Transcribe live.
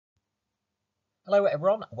Hello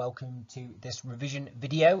everyone, welcome to this revision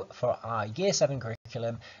video for our Year 7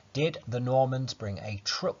 curriculum. Did the Normans bring a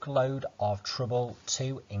truckload of trouble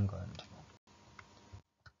to England?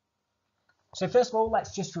 So first of all,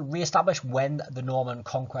 let's just re-establish when the Norman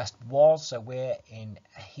Conquest was. So we're in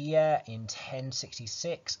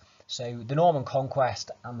 1066. So the Norman Conquest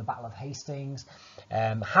and the Battle of Hastings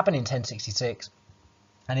happened in 1066.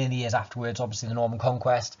 And in the years afterwards, obviously the Norman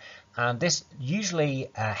Conquest, and this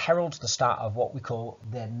usually heralds the start of what we call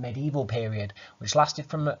the medieval period, which lasted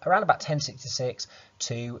from around about 1066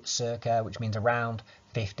 to circa, which means around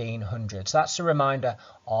 1500. So that's a reminder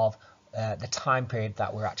of the time period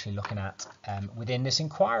that we're actually looking at within this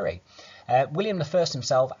inquiry. William I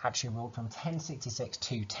himself actually ruled from 1066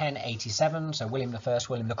 to 1087. So William I,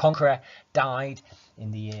 William the Conqueror, died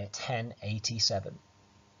in the year 1087.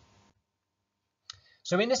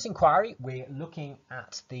 So in this inquiry, we're looking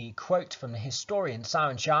at the quote from the historian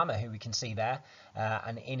Simon Schama, who we can see there,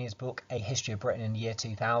 and in his book, A History of Britain in the Year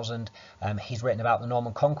 2000, he's written about the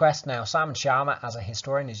Norman Conquest. Now, Simon Schama, as a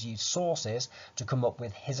historian, has used sources to come up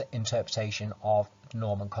with his interpretation of the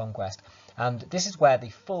Norman Conquest. And this is where the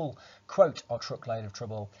full quote or truckload of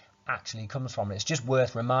trouble actually comes from. It's just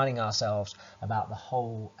worth reminding ourselves about the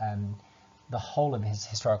whole of his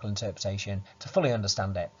historical interpretation to fully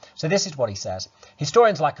understand it. So this is what he says.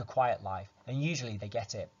 Historians like a quiet life, and usually they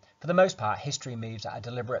get it. For the most part, history moves at a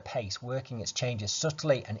deliberate pace, working its changes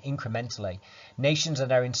subtly and incrementally. Nations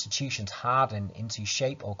and their institutions harden into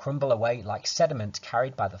shape or crumble away like sediment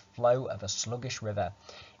carried by the flow of a sluggish river.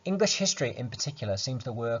 English history in particular seems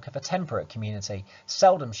the work of a temperate community,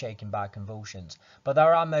 seldom shaken by convulsions. But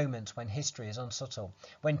there are moments when history is unsubtle,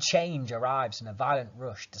 when change arrives in a violent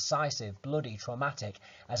rush, decisive, bloody, traumatic,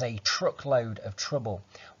 as a truckload of trouble,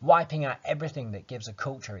 wiping out everything that gives a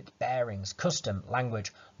culture its bearings, custom,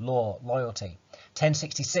 language, law, loyalty.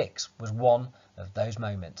 1066 was one of those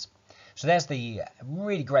moments. So there's the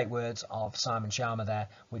really great words of Simon Schama there,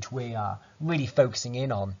 which we are really focusing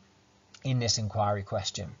in on in this inquiry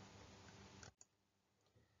question.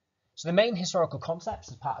 So the main historical concepts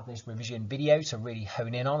as part of this revision video to really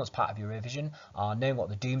hone in on as part of your revision are knowing what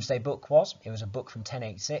the Domesday Book was. It was a book from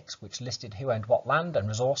 1086 which listed who owned what land and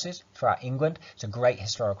resources throughout England. It's a great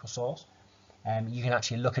historical source. You can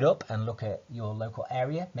actually look it up and look at your local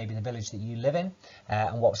area, maybe the village that you live in,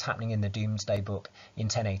 and what was happening in the Domesday Book in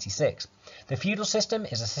 1086. The feudal system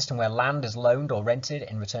is a system where land is loaned or rented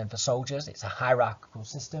in return for soldiers. It's a hierarchical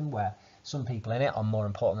system where some people in it are more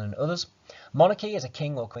important than others. Monarchy is a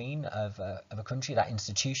king or queen of a country, that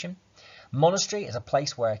institution. Monastery is a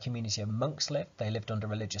place where a community of monks lived. They lived under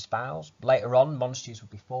religious vows. Later on, monasteries would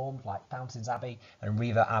be formed like Fountains Abbey and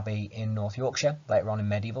Riva Abbey in North Yorkshire, later on in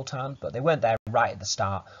medieval times, but they weren't there right at the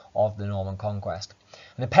start of the Norman Conquest.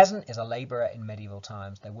 And a peasant is a labourer in medieval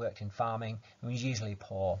times. They worked in farming and was usually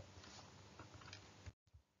poor.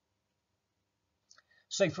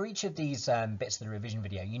 So for each of these bits of the revision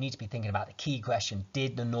video, you need to be thinking about the key question: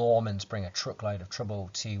 did the Normans bring a truckload of trouble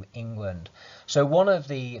to England? So one of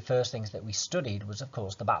the first things that we studied was, of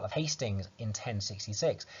course, the Battle of Hastings in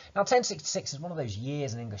 1066. Now, 1066 is one of those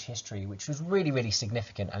years in English history which was really, really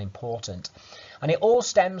significant and important. And it all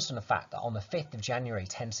stems from the fact that on the 5th of January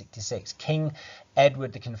 1066, King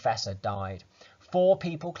Edward the Confessor died. 4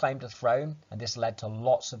 people claimed the throne, and this led to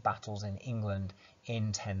lots of battles in England in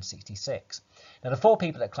 1066. Now, the 4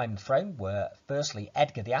 people that claimed the throne were firstly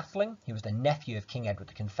Edgar the Atheling. He was the nephew of King Edward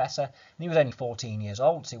the Confessor, and he was only 14 years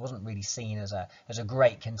old, so he wasn't really seen as a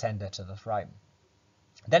great contender to the throne.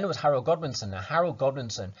 Then there was Harold Godwinson. Now, Harold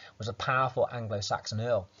Godwinson was a powerful Anglo-Saxon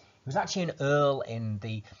earl. He was actually an earl in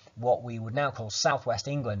what we would now call southwest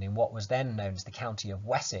England, in what was then known as the county of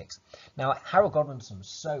Wessex. Now, Harold Godwinson was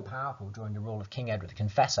so powerful during the rule of King Edward the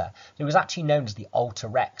Confessor that he was actually known as the Alter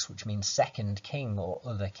Rex, which means second king or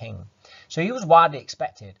other king. So he was widely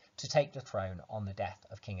expected to take the throne on the death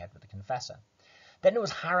of King Edward the Confessor. Then there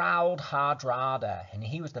was Harald Hardrada, and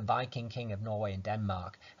he was the Viking king of Norway and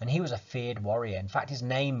Denmark, and he was a feared warrior. In fact, his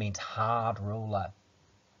name means hard ruler.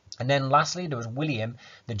 And then lastly, there was William,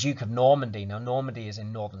 the Duke of Normandy. Now, Normandy is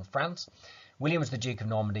in northern France. William was the Duke of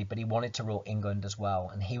Normandy, but he wanted to rule England as well,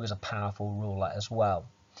 and he was a powerful ruler as well.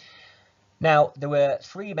 Now, there were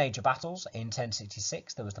 3 major battles in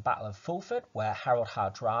 1066. There was the Battle of Fulford, where Harold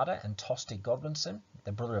Hardrada and Tostig Godwinson,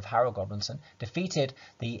 the brother of Harold Godwinson, defeated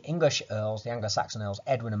the English earls, the Anglo-Saxon earls,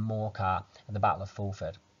 Edwin and Morcar, at the Battle of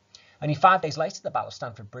Fulford. Only 5 days later, the Battle of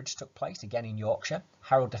Stamford Bridge took place, again in Yorkshire.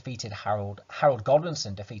 Harold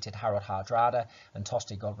Godwinson defeated Harold Hardrada and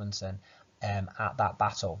Tostig Godwinson at that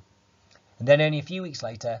battle. And then only a few weeks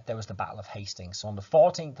later, there was the Battle of Hastings. So on the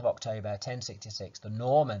 14th of October, 1066, the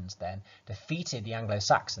Normans then defeated the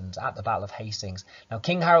Anglo-Saxons at the Battle of Hastings. Now,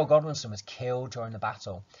 King Harold Godwinson was killed during the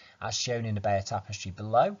battle, as shown in the Bear Tapestry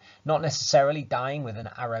below, not necessarily dying with an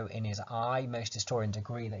arrow in his eye. Most historians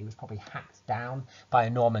agree that he was probably hacked down by a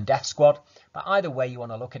Norman death squad. But either way you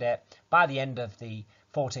want to look at it, by the end of the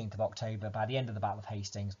 14th of October, by the end of the Battle of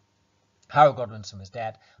Hastings, Harold Godwinson was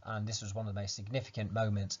dead, and this was one of the most significant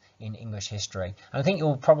moments in English history. And I think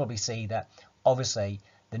you'll probably see that, obviously,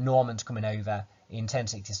 the Normans coming over in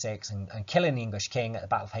 1066 and killing the English king at the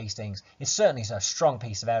Battle of Hastings is certainly a strong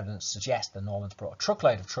piece of evidence to suggest the Normans brought a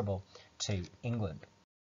truckload of trouble to England.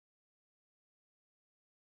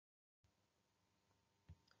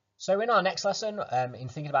 So in our next lesson, in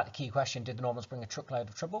thinking about the key question, did the Normans bring a truckload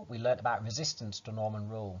of trouble, we learnt about resistance to Norman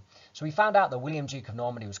rule. So we found out that William, Duke of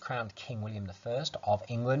Normandy, was crowned King William I of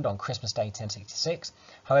England on Christmas Day 1066.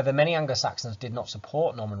 However, many Anglo-Saxons did not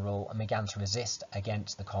support Norman rule and began to resist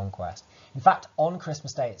against the conquest. In fact, on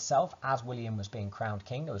Christmas Day itself, as William was being crowned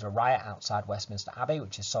king, there was a riot outside Westminster Abbey,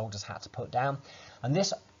 which his soldiers had to put down. And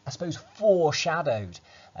this, I suppose, foreshadowed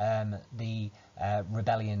the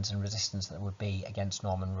rebellions and resistance that would be against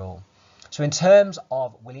Norman rule. So in terms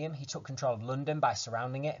of William, he took control of London by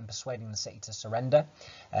surrounding it and persuading the city to surrender.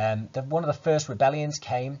 One of the first rebellions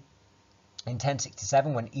came in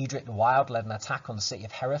 1067 when Edric the Wild led an attack on the city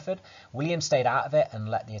of Hereford. William stayed out of it and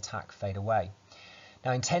let the attack fade away.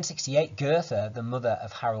 Now in 1068, Gertha, the mother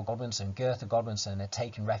of Harold Godwinson, Gertha Godwinson, had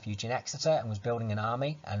taken refuge in Exeter and was building an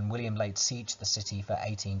army, and William laid siege to the city for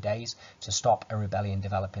 18 days to stop a rebellion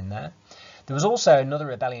developing there. There was also another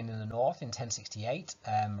rebellion in the north in 1068.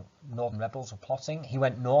 Northern rebels were plotting. He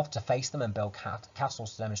went north to face them and build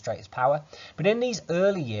castles to demonstrate his power. But in these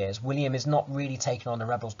early years, William is not really taking on the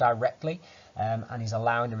rebels directly, and he's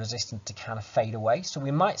allowing the resistance to kind of fade away. So we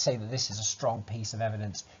might say that this is a strong piece of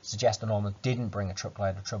evidence to suggest the Normans didn't bring a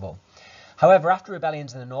truckload of trouble. However, after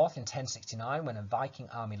rebellions in the north in 1069, when a Viking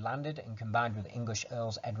army landed and combined with English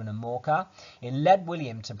earls Edwin and Morcar, it led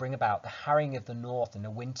William to bring about the harrying of the north in the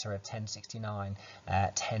winter of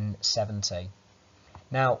 1069-1070.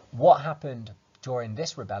 Now, what happened during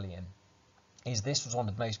this rebellion is this was one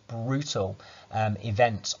of the most brutal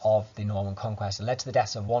events of the Norman conquest. It led to the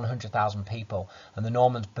deaths of 100,000 people, and the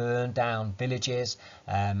Normans burned down villages,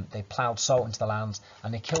 they ploughed salt into the lands,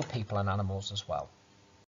 and they killed people and animals as well.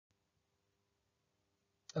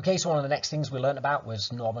 Okay, so one of the next things we learned about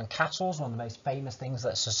was Norman castles, one of the most famous things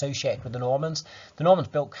that's associated with the Normans. The Normans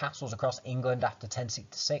built castles across England after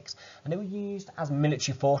 1066, and they were used as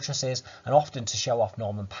military fortresses and often to show off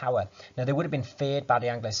Norman power. Now, they would have been feared by the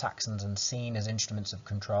Anglo-Saxons and seen as instruments of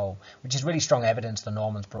control, which is really strong evidence the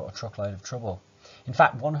Normans brought a truckload of trouble. In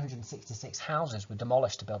fact, 166 houses were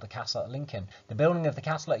demolished to build a castle at Lincoln. The building of the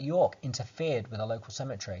castle at York interfered with a local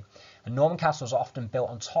cemetery. And Norman castles are often built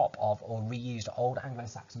on top of or reused old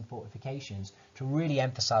Anglo-Saxon fortifications to really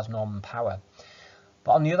emphasise Norman power.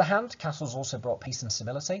 But on the other hand, castles also brought peace and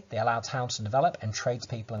stability. They allowed towns to develop and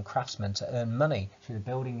tradespeople and craftsmen to earn money through the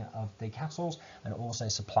building of the castles and also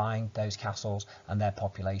supplying those castles and their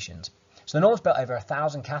populations. So the Normans built over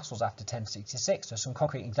 1,000 castles after 1066. There's some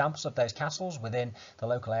concrete examples of those castles within the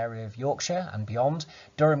local area of Yorkshire and beyond.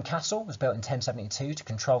 Durham Castle was built in 1072 to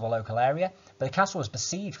control the local area, but the castle was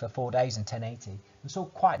besieged for 4 days in 1080 and saw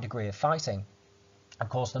quite a degree of fighting. Of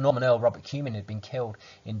course, the Norman Earl Robert Cumin had been killed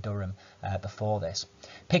in Durham before this.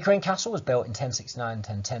 Pickering Castle was built in 1069 and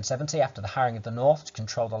 1070 after the harrying of the north to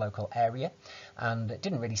control the local area, and it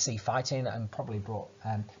didn't really see fighting and probably brought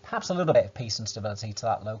perhaps a little bit of peace and stability to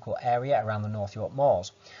that local area around the North York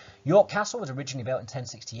Moors. York Castle was originally built in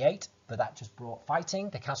 1068, but that just brought fighting.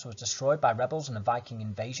 The castle was destroyed by rebels in a Viking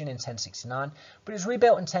invasion in 1069, but it was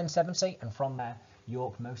rebuilt in 1070, and from there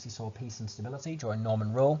York mostly saw peace and stability during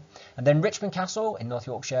Norman rule. And then Richmond Castle in North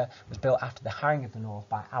Yorkshire was built after the harrying of the north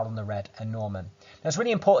by Alan the Red and Norman. Now, it's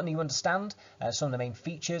really important that you understand some of the main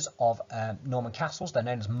features of Norman castles. They're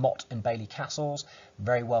known as motte and bailey castles,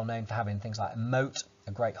 very well known for having things like a moat,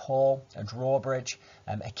 a great hall, a drawbridge,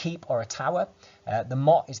 a keep or a tower. The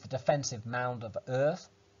motte is the defensive mound of earth.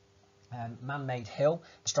 Man-made hill,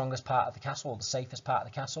 the strongest part of the castle, or the safest part of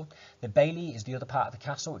the castle. The bailey is the other part of the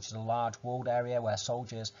castle, which is a large walled area where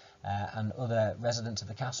soldiers and other residents of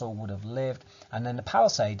the castle would have lived. And then the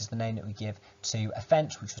palisade is the name that we give to a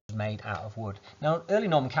fence which was made out of wood. Now, early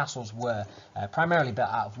Norman castles were primarily built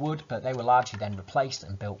out of wood, but they were largely then replaced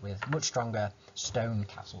and built with much stronger stone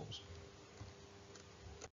castles.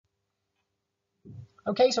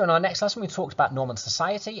 Okay, so in our next lesson, we talked about Norman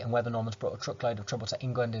society and whether Normans brought a truckload of trouble to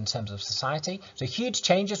England in terms of society. So huge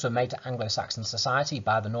changes were made to Anglo-Saxon society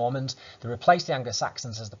by the Normans. They replaced the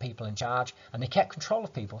Anglo-Saxons as the people in charge, and they kept control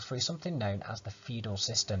of people through something known as the feudal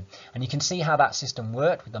system. And you can see how that system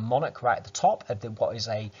worked with the monarch right at the top of what is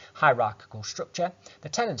a hierarchical structure, the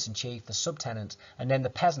tenants-in-chief, the subtenants, and then the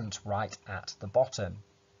peasants right at the bottom.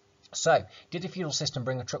 So, did the feudal system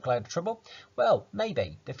bring a truckload of trouble? Well,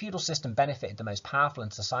 maybe. The feudal system benefited the most powerful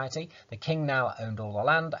in society. The king now owned all the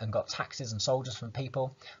land and got taxes and soldiers from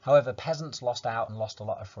people. However, peasants lost out and lost a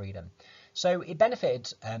lot of freedom. So it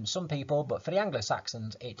benefited some people, but for the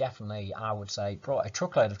Anglo-Saxons, it definitely, I would say, brought a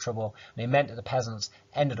truckload of trouble, and it meant that the peasants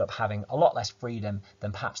ended up having a lot less freedom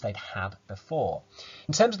than perhaps they'd had before.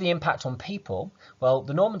 In terms of the impact on people, well,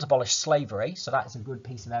 the Normans abolished slavery, so that's a good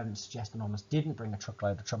piece of evidence to suggest the Normans didn't bring a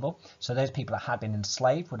truckload of trouble. So those people that had been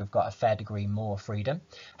enslaved would have got a fair degree more freedom.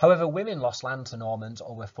 However, women lost land to Normans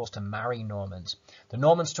or were forced to marry Normans. The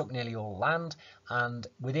Normans took nearly all land, and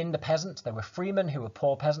within the peasants, there were freemen who were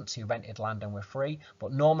poor peasants who rented land and were free,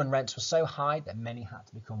 but Norman rents were so high that many had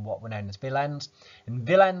to become what were known as villeins. And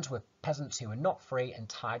villeins were peasants who were not free and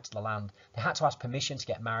tied to the land. They had to ask permission to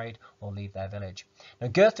get married or leave their village. Now,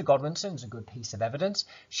 Gertha Godwinson is a good piece of evidence.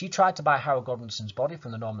 She tried to buy Harold Godwinson's body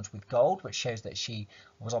from the Normans with gold, which shows that she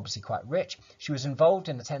was obviously quite rich. She was involved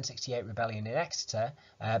in the 1068 rebellion in Exeter,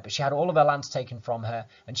 but she had all of her lands taken from her,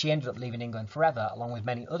 and she ended up leaving England forever, along with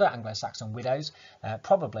many other Anglo-Saxon widows,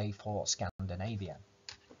 probably for Scandinavia.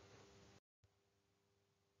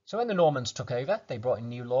 So when the Normans took over, they brought in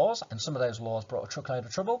new laws, and some of those laws brought a truckload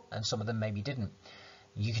of trouble, and some of them maybe didn't.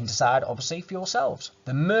 You can decide, obviously, for yourselves.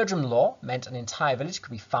 The murderem law meant an entire village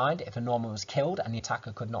could be fined if a Norman was killed and the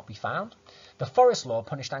attacker could not be found. The forest law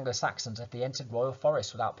punished Anglo-Saxons if they entered royal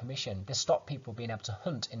forests without permission. This stopped people being able to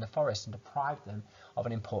hunt in the forest and deprived them of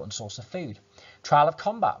an important source of food. Trial of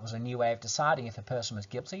combat was a new way of deciding if a person was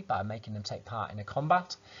guilty by making them take part in a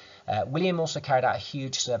combat. William also carried out a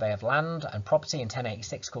huge survey of land and property in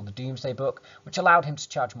 1086 called the Domesday Book, which allowed him to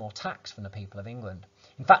charge more tax from the people of England.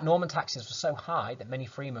 In fact, Norman taxes were so high that many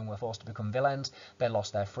freemen were forced to become villeins. They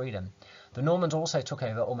lost their freedom. The Normans also took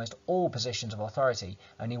over almost all positions of authority.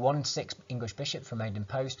 Only 1 in 6 English bishops remained in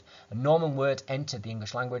post, and Norman words entered the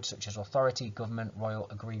English language such as authority, government, royal,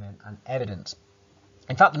 agreement, and evidence.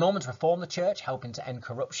 In fact, the Normans reformed the church, helping to end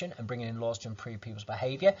corruption and bringing in laws to improve people's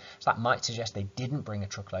behaviour, so that might suggest they didn't bring a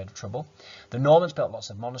truckload of trouble. The Normans built lots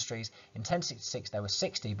of monasteries. In 1066 there were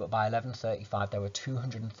 60, but by 1135 there were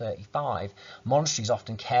 235. Monasteries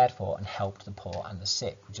often cared for and helped the poor and the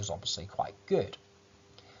sick, which is obviously quite good.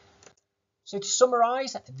 So to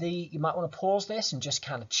summarise, you might want to pause this and just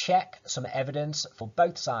kind of check some evidence for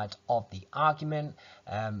both sides of the argument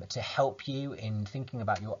to help you in thinking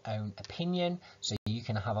about your own opinion. So you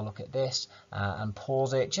can have a look at this and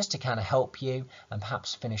pause it just to kind of help you and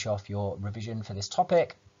perhaps finish off your revision for this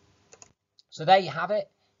topic. So there you have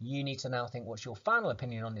it. You need to now think, what's your final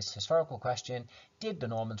opinion on this historical question? Did the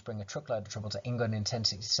Normans bring a truckload of trouble to England in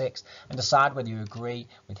 1066? And decide whether you agree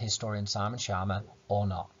with historian Simon Schama or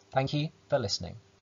not. Thank you for listening.